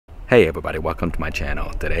Hey everybody, welcome to my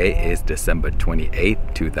channel. Today is December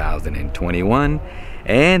 28th, 2021,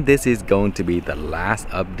 and this is going to be the last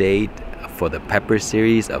update for the pepper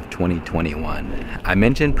series of 2021. I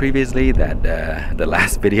mentioned previously that the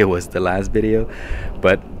last video was the last video,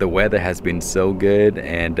 but the weather has been so good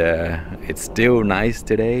and it's still nice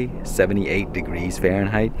today, 78 degrees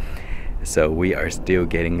Fahrenheit. So we are still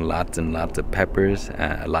getting lots and lots of peppers.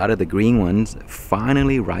 A lot of the green ones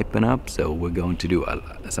finally ripen up, so we're going to do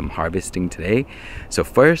some harvesting today. So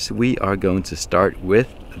first we are going to start with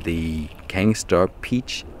the Khang Starr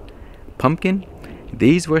Peach Pumpkin.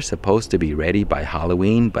 These were supposed to be ready by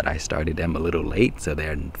Halloween, but I started them a little late, so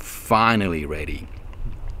they're finally ready.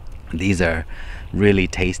 These are really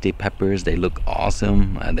tasty peppers. They look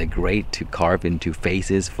awesome. They're great to carve into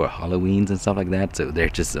faces for Halloweens and stuff like that, so they're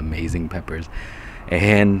just amazing peppers,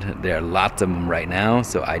 and there are lots of them right now,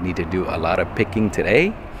 so I need to do a lot of picking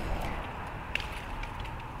today.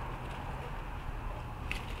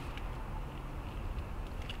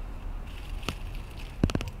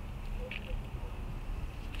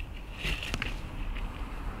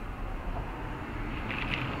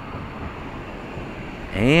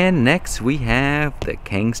 And next we have the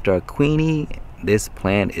Khang Starr QueeNhi. This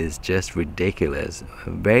plant is just ridiculous.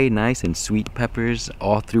 Very nice and sweet peppers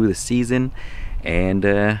all through the season. And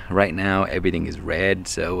right now everything is red,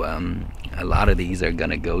 so a lot of these are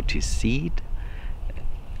gonna go to seed.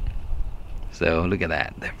 So look at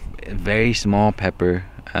that. They're very small pepper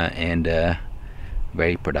and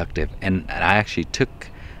very productive. And I actually took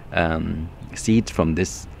seeds from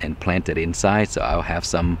this and planted inside, so I'll have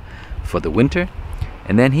some for the winter.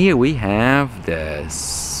 And then here we have the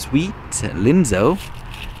Sweet Linzo.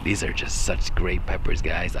 These are just such great peppers,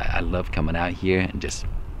 guys. I love coming out here and just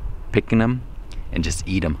picking them and just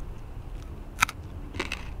eat them.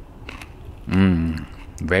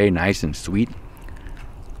 Very nice and sweet.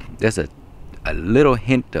 There's a little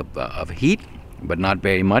hint of heat, but not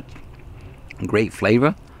very much. Great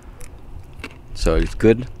flavor. So it's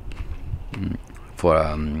good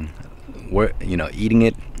for work, eating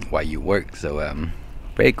it while you work. So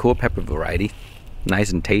very cool pepper variety,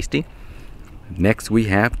 nice and tasty. Next we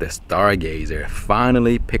have the StarrGazer.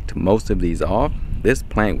 Finally picked most of these off. This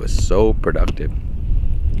plant was so productive,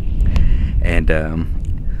 and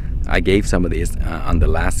I gave some of these on the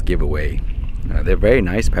last giveaway. They're very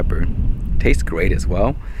nice pepper, taste great as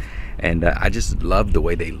well, and I just love the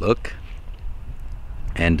way they look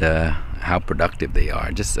and how productive they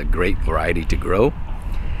are. Just a great variety to grow.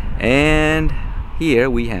 And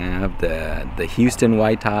here we have the Houston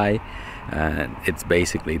white tie. It's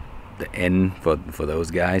basically the end for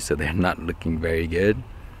those guys, so they're not looking very good.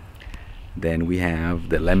 Then we have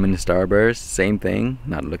the Lemon StarrBurst, same thing,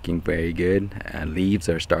 not looking very good. Leaves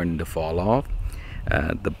are starting to fall off.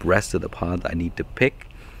 The rest of the pods I need to pick.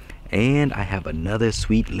 And I have another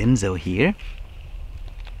Sweet Linzo here.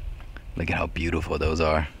 Look at how beautiful those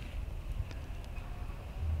are.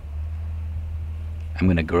 I'm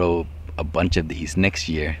gonna grow a bunch of these next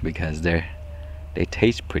year because they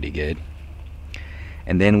taste pretty good.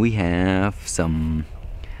 And then we have some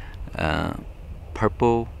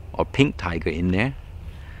purple or pink tiger in there.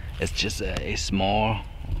 It's just a small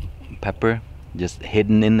pepper just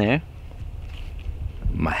hidden in there.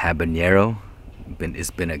 My Habanero.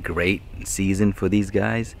 It's been a great season for these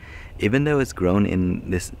guys. Even though it's grown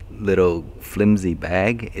in this little flimsy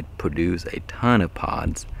bag, it produced a ton of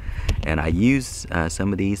pods. And I use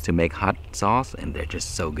some of these to make hot sauce, and they're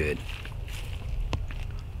just so good.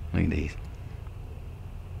 Look at these.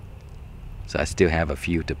 So I still have a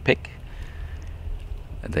few to pick.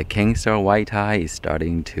 The Khang Starr white tie is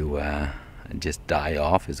starting to just die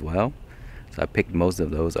off as well. So I picked most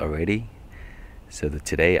of those already. So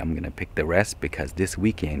today I'm gonna pick the rest because this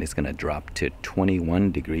weekend it's gonna drop to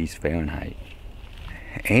 21 degrees Fahrenheit.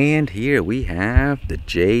 And here we have the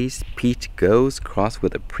JPGS crossed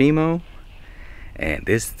with a Primo. And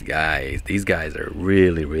these guys are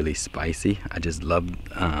really spicy. I just love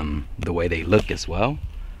the way they look as well.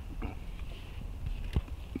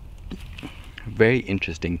 Very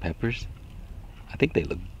interesting peppers. I think they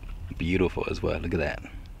look beautiful as well. Look at that.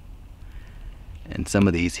 And some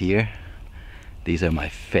of these here, these are my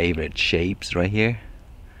favorite shapes right here.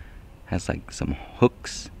 Has like some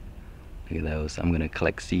hooks. Look at those. I'm gonna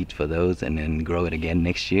collect seeds for those and then grow it again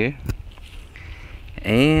next year.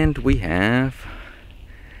 And we have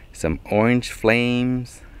some orange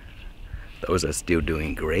flames. Those are still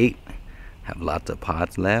doing great. Have lots of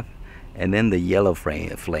pods left. And then the yellow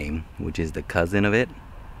flame, which is the cousin of it.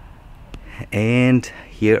 And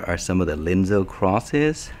here are some of the Linzo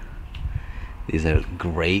Crosses. These are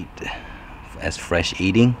great as fresh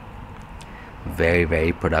eating.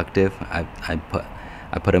 very productive.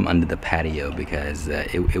 I put them under the patio because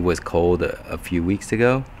it was cold a few weeks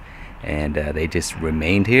ago, and they just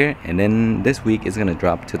remained here. And then this week it's gonna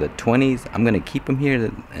drop to the 20s. I'm gonna keep them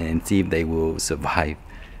here and see if they will survive.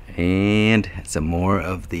 And some more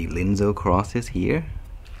of the Linzo Crosses here.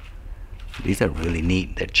 These are really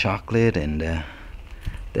neat. They're chocolate and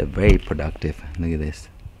they're very productive. Look at this.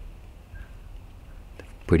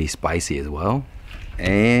 Pretty spicy as well.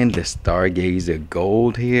 And the StarrGazer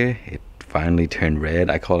Gold here, it finally turned red.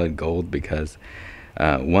 I call it gold because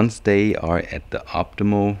once they are at the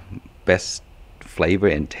optimal best flavor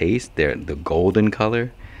and taste, they're the golden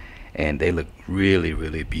color and they look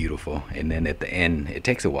really beautiful. And then at the end, it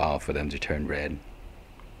takes a while for them to turn red.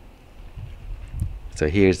 So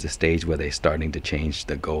here's the stage where they're starting to change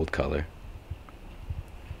the gold color.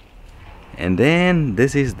 And then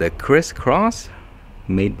this is the Chris Cross,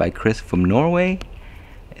 made by Chris from Norway.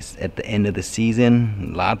 It's at the end of the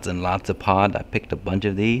season, lots and lots of pod. I picked a bunch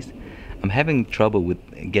of these. I'm having trouble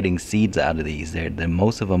with getting seeds out of these.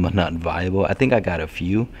 Most of them are not viable. I think I got a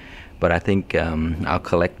few, but I think I'll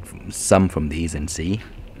collect some from these and see.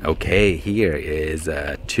 Okay, here is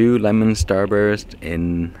 2 Lemon StarrBurst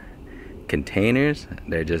in containers.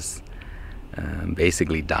 They're just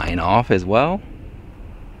basically dying off as well.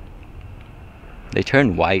 They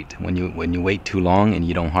turn white when you wait too long and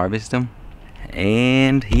you don't harvest them.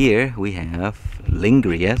 And here we have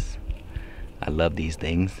Lingrias. I love these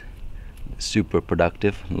things. Super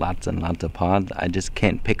productive, lots and lots of pods. I just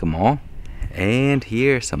can't pick them all. And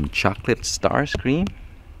here some Chocolate StarrScream.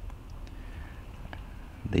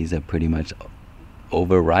 These are pretty much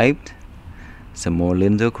overripe. Some more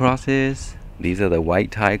Linzo Crosses. These are the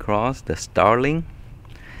white tie cross, the StarrLing.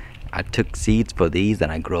 I took seeds for these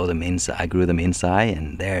and I grew them inside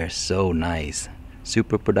and they're so nice.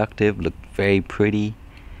 Super productive, look very pretty.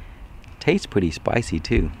 Tastes pretty spicy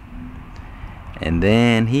too. And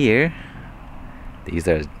then here, these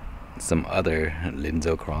are some other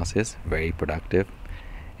Linzo Crosses, very productive.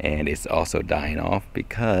 And it's also dying off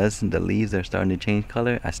because the leaves are starting to change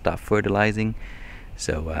color. I stopped fertilizing.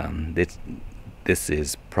 So this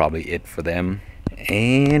is probably it for them.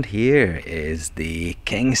 And here is the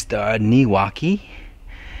Khang Starr Niwaki.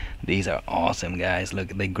 These are awesome, guys. Look,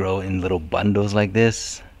 they grow in little bundles like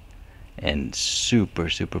this and super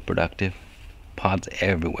productive. Pods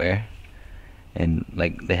everywhere. And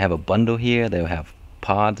like they have a bundle here, they'll have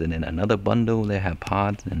pods, and then another bundle they have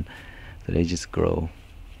pods, and so they just grow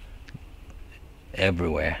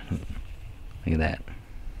everywhere. Look at that.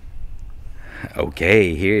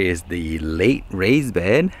 Okay, here is the late raised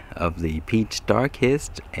bed of the peach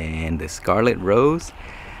StarrKist and the scarlet rose.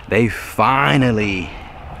 They finally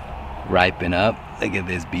ripen up. Look at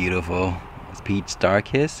this beautiful peach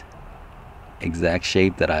StarrKist, exact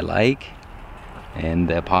shape that I like. And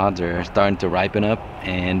the pods are starting to ripen up,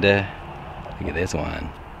 and look at this one,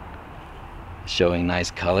 showing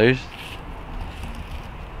nice colors.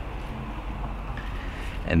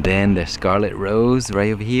 And then the scarlet rose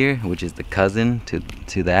right over here, which is the cousin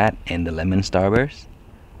to that, and the Lemon StarrBurst.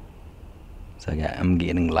 So I'm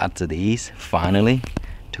getting lots of these finally.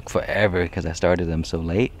 Took forever because I started them so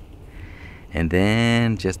late. And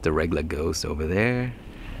then just the regular ghost over there.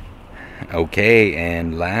 Okay,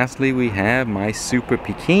 and lastly we have my Super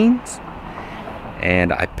Pequins.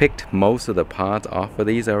 And I picked most of the pods off of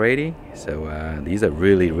these already. So these are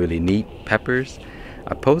really neat peppers.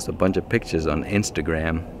 I post a bunch of pictures on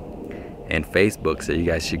Instagram and Facebook, so you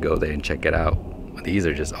guys should go there and check it out. These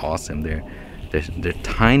are just awesome. They're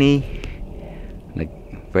tiny,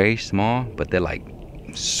 like very small, but they're like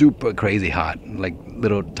super crazy hot, like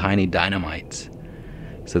little tiny dynamites.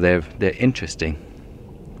 So they're interesting.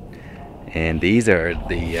 And these are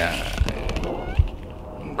the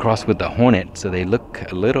crossed with the hornet, so they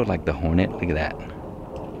look a little like the hornet. Look at that.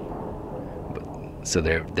 So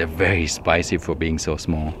they're very spicy for being so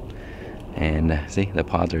small. And see, the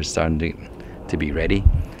pods are starting to be ready.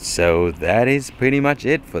 So that is pretty much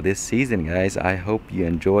it for this season, guys. I hope you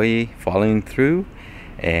enjoy following through,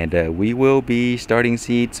 and we will be starting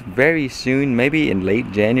seeds very soon, maybe in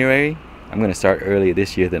late January. I'm gonna start earlier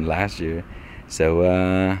this year than last year.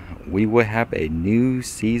 So we will have a new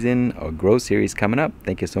season or grow series coming up.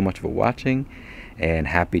 Thank you so much for watching, and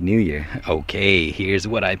Happy New Year. Okay, here's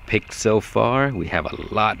what I picked so far. We have a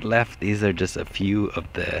lot left. These are just a few of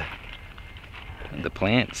the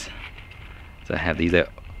plants. So I have these are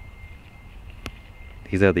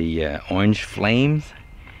the orange flames.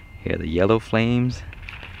 Here are the yellow flames.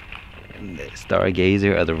 And the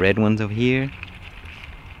StarrGazer are the red ones over here.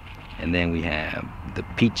 And then we have the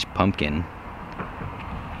peach pumpkin.